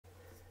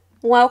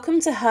Welcome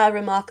to her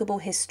remarkable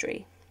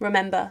history.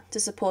 Remember, to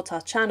support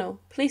our channel,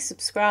 please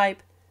subscribe.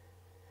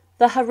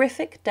 The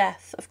horrific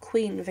death of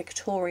Queen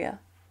Victoria.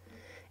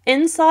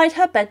 Inside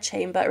her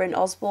bedchamber in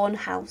Osborne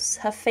House,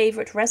 her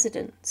favourite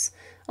residence,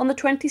 on the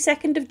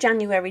 22nd of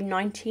January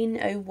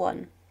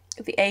 1901,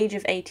 at the age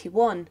of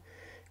 81,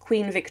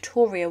 Queen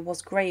Victoria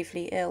was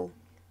gravely ill.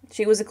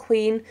 She was a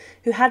queen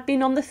who had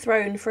been on the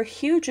throne for a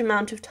huge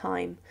amount of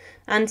time,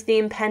 and the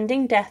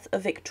impending death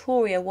of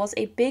Victoria was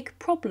a big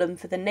problem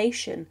for the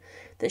nation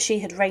that she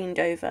had reigned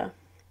over.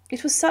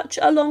 It was such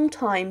a long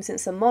time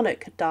since a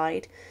monarch had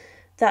died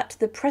that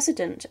the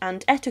precedent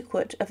and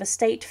etiquette of a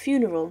state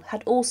funeral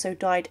had also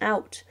died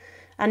out,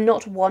 and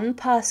not one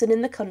person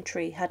in the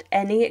country had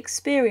any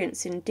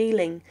experience in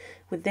dealing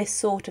with this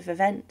sort of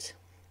event.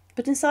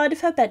 But inside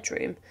of her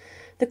bedroom,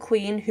 the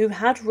Queen, who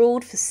had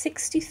ruled for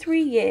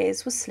 63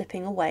 years, was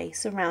slipping away,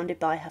 surrounded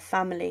by her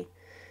family.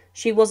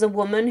 She was a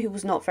woman who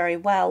was not very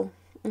well,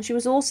 and she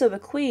was also a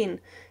queen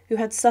who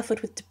had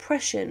suffered with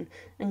depression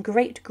and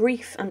great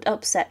grief and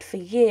upset for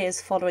years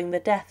following the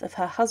death of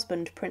her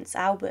husband, Prince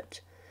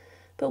Albert.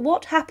 But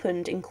what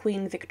happened in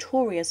Queen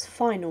Victoria's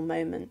final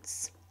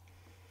moments?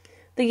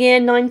 The year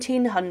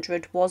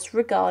 1900 was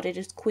regarded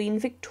as Queen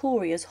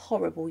Victoria's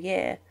horrible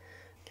year.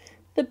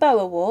 The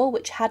Boer War,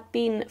 which had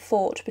been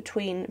fought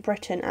between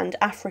Britain and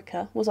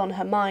Africa, was on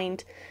her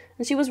mind,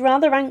 and she was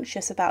rather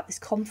anxious about this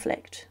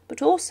conflict.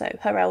 But also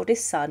her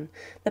eldest son,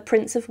 the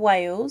Prince of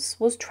Wales,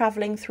 was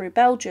travelling through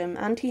Belgium,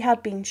 and he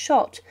had been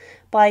shot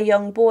by a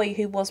young boy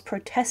who was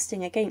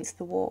protesting against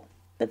the war.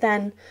 But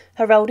then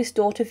her eldest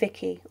daughter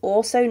Vicky,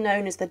 also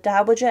known as the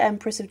Dowager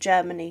Empress of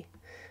Germany,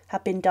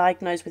 had been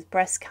diagnosed with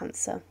breast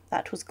cancer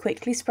that was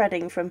quickly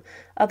spreading from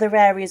other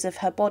areas of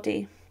her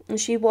body, and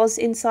she was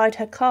inside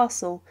her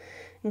castle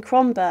in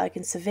Kronborg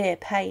in severe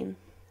pain.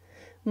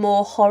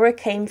 More horror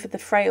came for the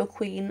frail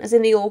queen, as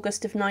in the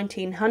August of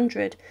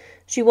 1900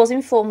 she was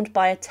informed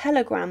by a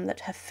telegram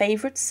that her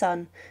favourite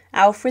son,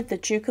 Alfred the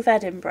Duke of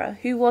Edinburgh,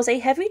 who was a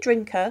heavy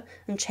drinker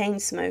and chain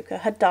smoker,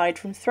 had died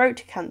from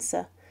throat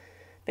cancer.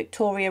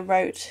 Victoria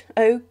wrote,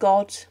 "Oh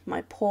God,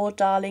 my poor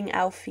darling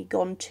Alfie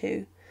gone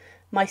too,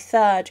 my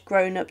third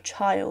grown-up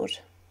child.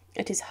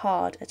 It is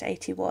hard at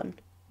 81.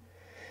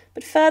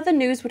 But further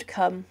news would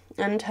come,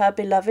 and her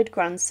beloved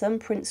grandson,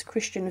 Prince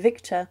Christian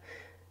Victor,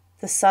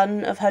 the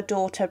son of her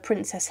daughter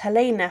Princess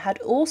Helena, had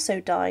also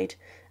died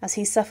as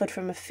he suffered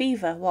from a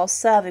fever while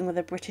serving with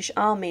the British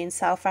Army in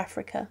South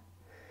Africa.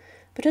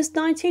 But as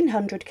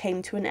 1900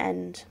 came to an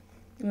end,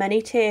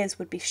 many tears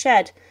would be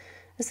shed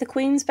as the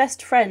Queen's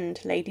best friend,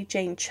 Lady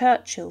Jane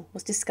Churchill,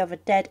 was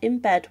discovered dead in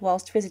bed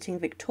whilst visiting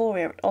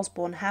Victoria at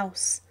Osborne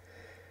House.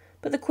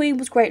 But the Queen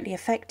was greatly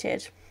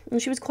affected,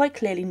 and she was quite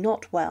clearly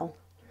not well.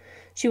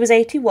 She was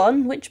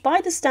 81, which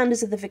by the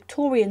standards of the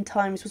Victorian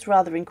times was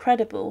rather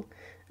incredible,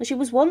 and she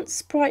was once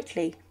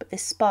sprightly, but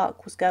this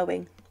spark was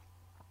going.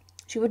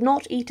 She would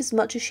not eat as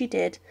much as she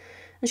did,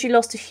 and she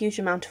lost a huge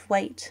amount of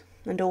weight,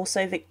 and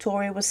also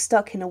Victoria was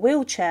stuck in a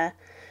wheelchair,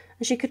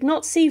 and she could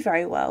not see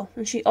very well,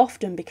 and she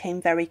often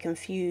became very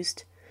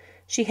confused.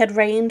 She had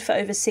reigned for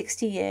over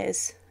 60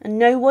 years, and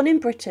no one in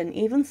Britain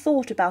even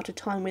thought about a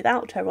time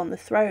without her on the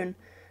throne,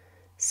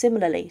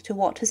 similarly to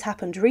what has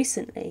happened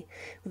recently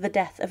with the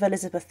death of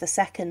Elizabeth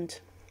II.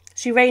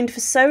 She reigned for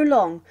so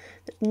long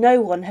that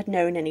no one had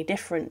known any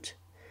different.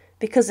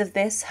 Because of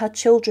this, her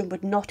children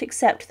would not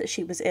accept that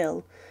she was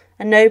ill,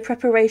 and no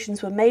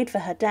preparations were made for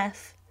her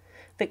death.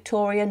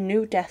 Victoria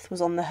knew death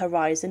was on the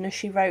horizon as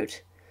she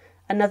wrote,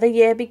 "Another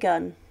year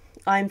begun.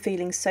 I am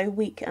feeling so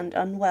weak and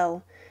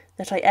unwell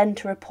that I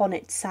enter upon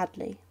it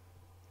sadly."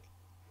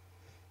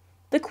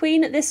 The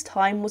Queen at this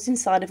time was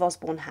inside of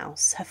Osborne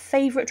House, her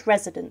favourite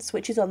residence,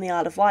 which is on the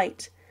Isle of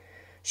Wight.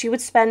 She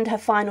would spend her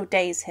final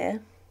days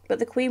here, but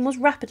the Queen was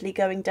rapidly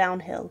going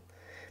downhill.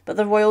 But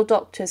the royal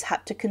doctors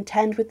had to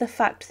contend with the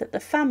fact that the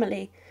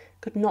family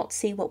could not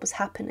see what was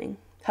happening.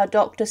 Her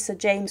doctor, Sir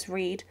James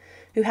Reed,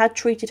 who had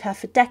treated her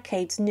for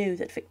decades, knew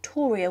that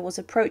Victoria was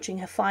approaching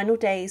her final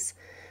days,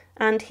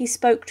 and he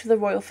spoke to the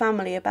royal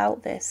family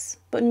about this.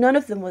 But none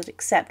of them would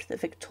accept that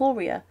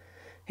Victoria,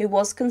 who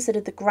was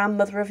considered the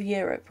grandmother of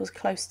Europe, was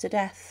close to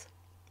death.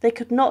 They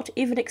could not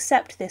even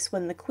accept this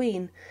when the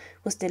Queen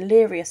was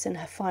delirious in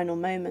her final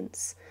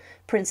moments.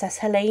 Princess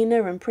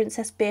Helena and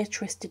Princess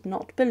Beatrice did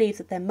not believe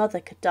that their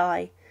mother could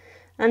die,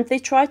 and they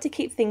tried to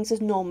keep things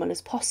as normal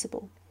as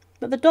possible.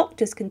 But the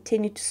doctors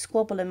continued to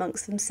squabble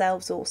amongst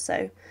themselves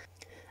also,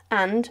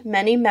 and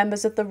many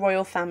members of the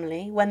royal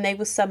family, when they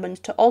were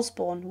summoned to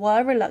Osborne,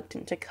 were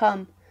reluctant to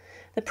come.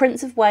 The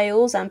Prince of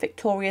Wales and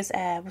Victoria's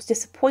heir was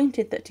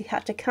disappointed that he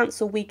had to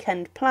cancel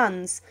weekend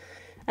plans,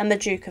 and the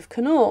Duke of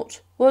Connaught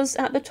was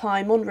at the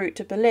time en route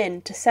to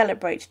Berlin to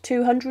celebrate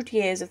 200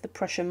 years of the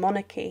Prussian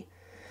monarchy.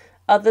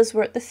 Others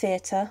were at the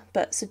theatre,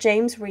 but Sir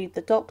James Reed,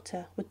 the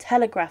doctor, would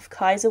telegraph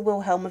Kaiser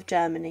Wilhelm of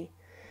Germany,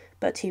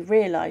 but he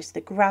realised the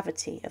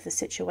gravity of the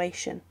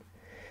situation.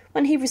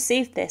 When he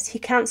received this, he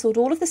cancelled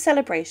all of the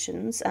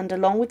celebrations, and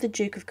along with the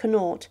Duke of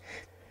Connaught,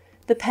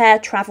 The pair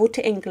travelled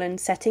to England,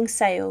 setting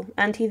sail,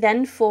 and he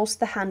then forced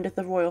the hand of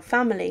the royal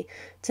family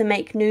to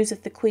make news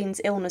of the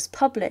Queen's illness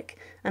public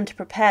and to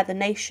prepare the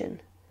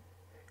nation.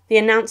 The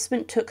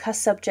announcement took her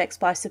subjects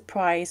by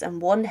surprise,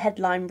 and one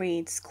headline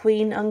reads,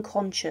 "Queen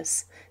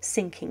unconscious,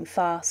 sinking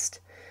fast."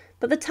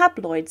 But the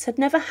tabloids had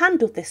never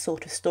handled this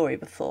sort of story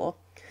before,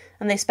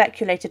 and they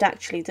speculated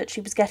actually that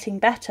she was getting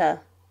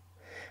better.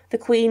 The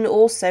Queen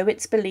also,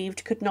 it's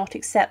believed, could not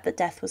accept that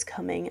death was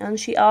coming, and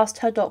she asked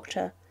her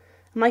doctor,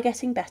 "Am I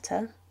getting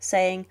better?"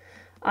 saying,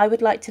 "I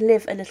would like to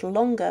live a little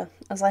longer,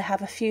 as I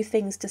have a few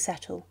things to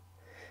settle."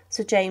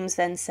 Sir James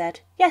then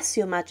said, "Yes,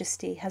 your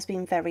Majesty has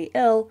been very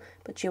ill,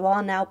 but you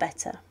are now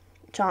better."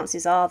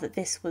 Chances are that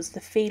this was the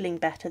feeling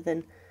better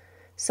than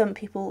some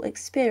people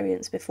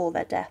experience before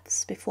their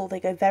deaths, before they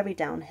go very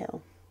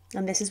downhill.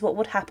 And this is what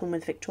would happen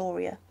with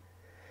Victoria.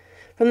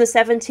 From the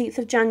 17th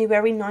of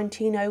January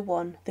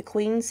 1901, the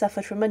Queen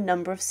suffered from a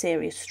number of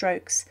serious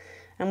strokes,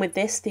 and with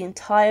this the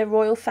entire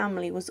royal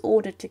family was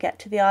ordered to get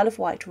to the Isle of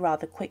Wight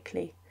rather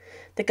quickly.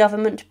 The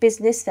government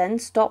business then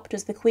stopped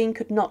as the Queen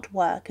could not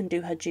work and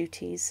do her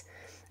duties,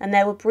 and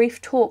there were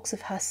brief talks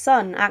of her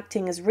son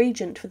acting as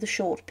regent for the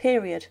short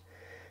period.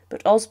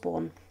 But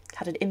Osborne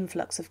had an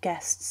influx of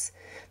guests.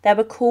 There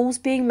were calls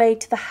being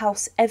made to the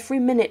house every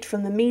minute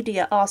from the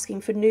media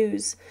asking for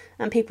news,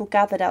 and people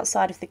gathered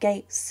outside of the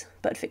gates.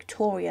 But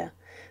Victoria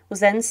was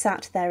then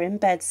sat there in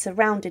bed,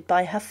 surrounded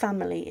by her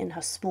family in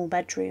her small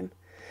bedroom.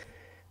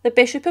 The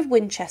Bishop of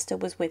Winchester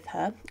was with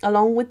her,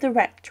 along with the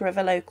rector of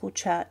a local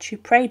church, who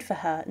prayed for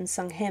her and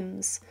sung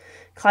hymns.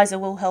 Kaiser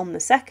Wilhelm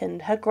II,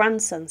 her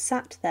grandson,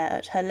 sat there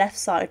at her left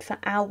side for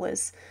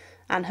hours,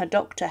 and her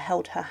doctor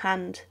held her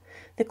hand.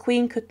 The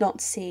Queen could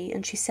not see,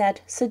 and she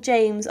said, "Sir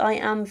James, I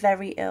am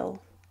very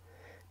ill."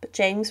 But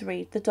James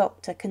Reed, the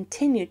doctor,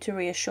 continued to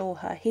reassure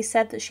her. He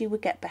said that she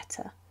would get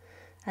better,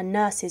 and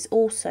nurses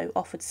also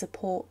offered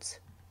support.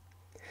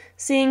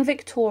 Seeing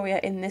Victoria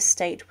in this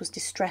state was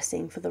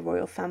distressing for the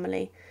royal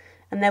family,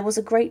 and there was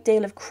a great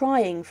deal of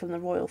crying from the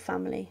royal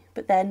family.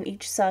 But then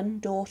each son,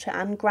 daughter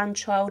and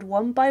grandchild,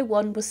 one by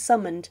one, was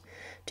summoned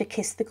to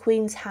kiss the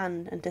Queen's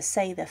hand and to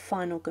say their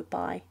final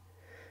goodbye.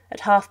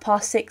 At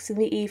 6:30 in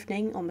the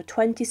evening, on the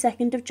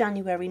 22nd of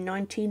January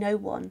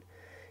 1901,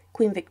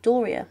 Queen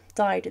Victoria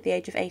died at the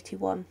age of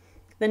 81.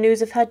 The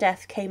news of her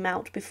death came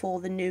out before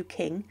the new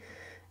king,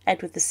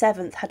 Edward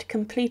VII, had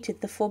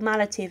completed the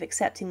formality of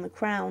accepting the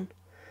crown.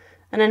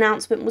 An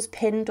announcement was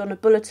pinned on a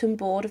bulletin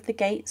board of the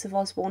gates of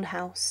Osborne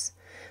House.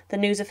 The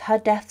news of her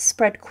death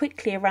spread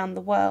quickly around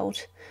the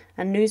world,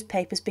 and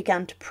newspapers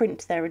began to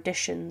print their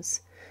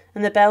editions,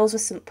 and the bells of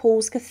St.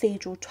 Paul's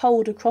Cathedral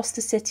tolled across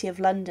the city of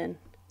London.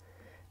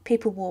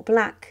 People wore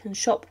black, and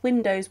shop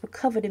windows were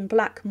covered in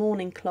black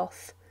mourning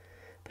cloth.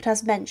 But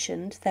as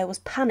mentioned, there was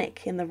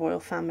panic in the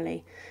royal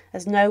family,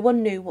 as no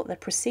one knew what the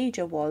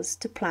procedure was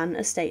to plan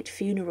a state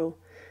funeral.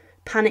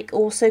 Panic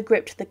also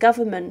gripped the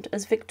government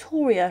as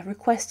Victoria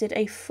requested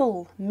a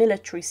full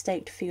military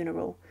state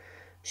funeral.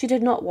 She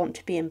did not want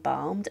to be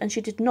embalmed, and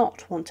she did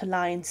not want to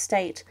lie in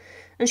state,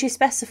 and she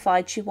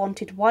specified she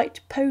wanted white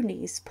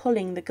ponies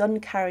pulling the gun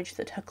carriage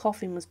that her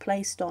coffin was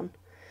placed on.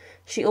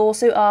 She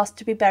also asked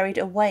to be buried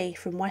away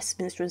from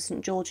Westminster and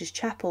St. George's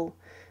Chapel,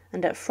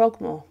 and at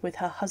Frogmore with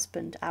her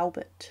husband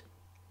Albert.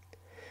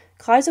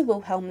 Kaiser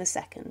Wilhelm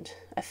II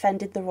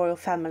offended the royal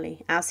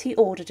family as he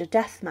ordered a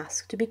death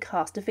mask to be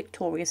cast of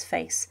Victoria's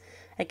face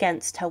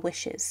against her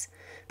wishes.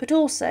 But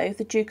also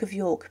the Duke of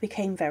York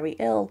became very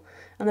ill,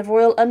 and the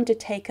royal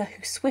undertaker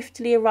who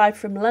swiftly arrived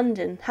from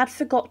London had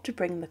forgot to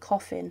bring the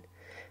coffin.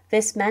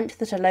 This meant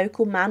that a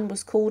local man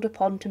was called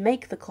upon to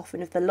make the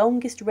coffin of the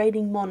longest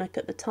reigning monarch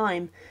at the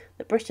time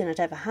that Britain had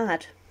ever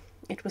had.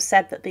 It was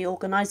said that the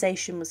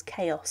organisation was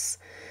chaos,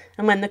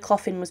 and when the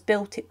coffin was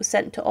built it was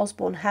sent to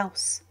Osborne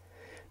House.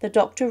 The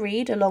Dr.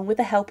 Reed, along with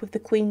the help of the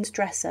Queen's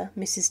dresser,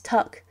 Mrs.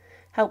 Tuck,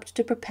 helped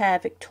to prepare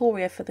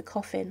Victoria for the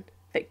coffin.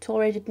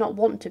 Victoria did not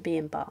want to be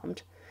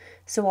embalmed,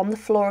 so on the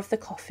floor of the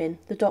coffin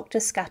the doctor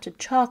scattered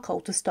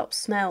charcoal to stop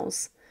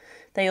smells.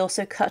 They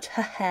also cut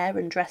her hair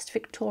and dressed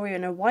Victoria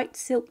in a white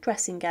silk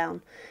dressing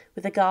gown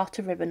with a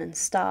garter ribbon and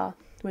star,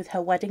 with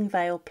her wedding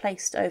veil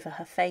placed over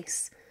her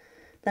face.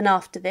 Then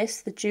after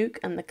this, the Duke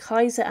and the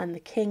Kaiser and the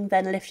King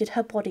then lifted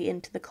her body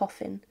into the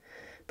coffin,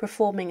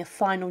 performing a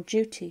final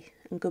duty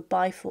and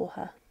goodbye for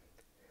her.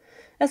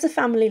 As the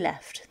family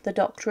left, the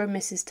Doctor and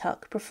Mrs.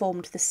 Tuck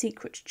performed the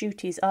secret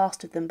duties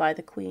asked of them by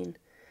the Queen.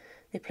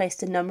 They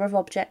placed a number of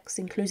objects,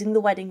 including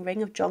the wedding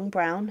ring of John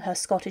Brown, her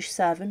Scottish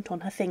servant,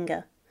 on her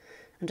finger,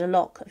 and a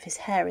lock of his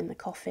hair in the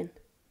coffin.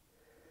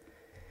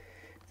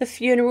 The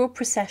funeral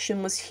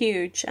procession was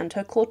huge, and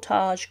her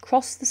cortege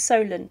crossed the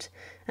Solent,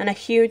 and a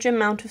huge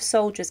amount of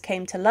soldiers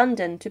came to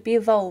London to be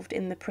involved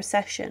in the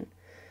procession.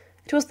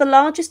 It was the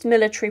largest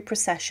military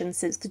procession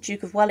since the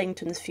Duke of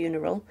Wellington's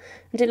funeral,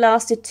 and it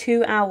lasted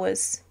 2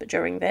 hours, but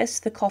during this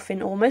the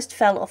coffin almost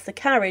fell off the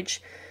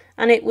carriage,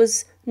 and it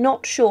was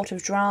not short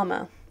of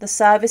drama. The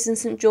service in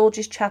St.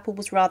 George's Chapel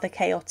was rather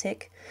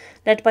chaotic,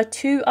 led by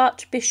 2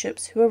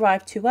 archbishops who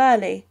arrived too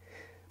early.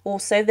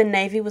 Also, the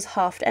navy was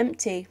half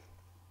empty.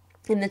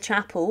 in the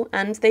chapel,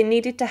 and they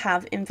needed to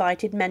have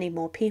invited many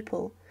more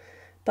people.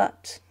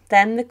 But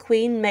then the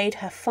Queen made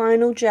her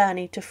final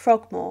journey to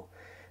Frogmore,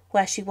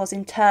 where she was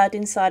interred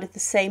inside of the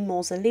same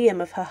mausoleum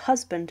of her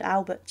husband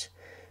Albert,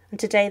 and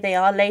today they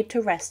are laid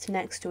to rest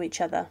next to each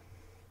other.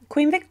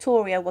 Queen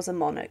Victoria was a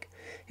monarch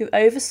who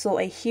oversaw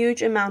a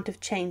huge amount of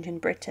change in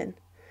Britain.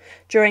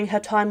 During her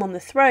time on the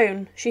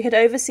throne, she had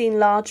overseen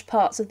large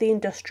parts of the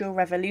Industrial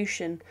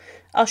Revolution,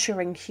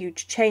 ushering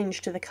huge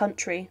change to the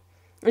country,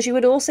 and she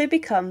would also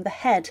become the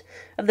head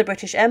of the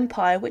British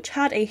Empire, which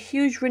had a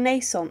huge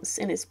renaissance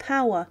in its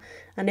power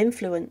and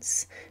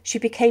influence. She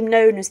became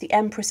known as the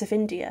Empress of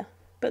India,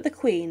 but the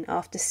Queen,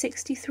 after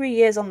 63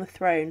 years on the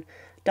throne,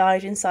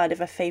 died inside of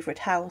her favourite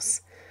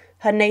house.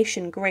 Her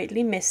nation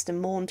greatly missed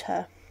and mourned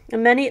her,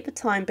 and many at the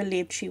time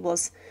believed she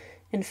was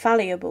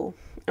infallible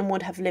and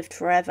would have lived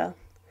forever.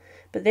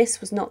 But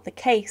this was not the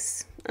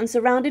case, and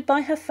surrounded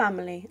by her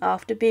family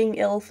after being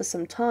ill for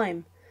some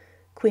time,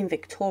 Queen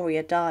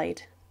Victoria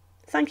died.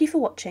 Thank you for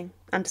watching,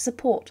 and to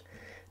support,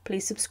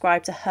 please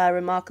subscribe to Her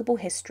Remarkable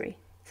History.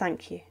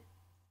 Thank you.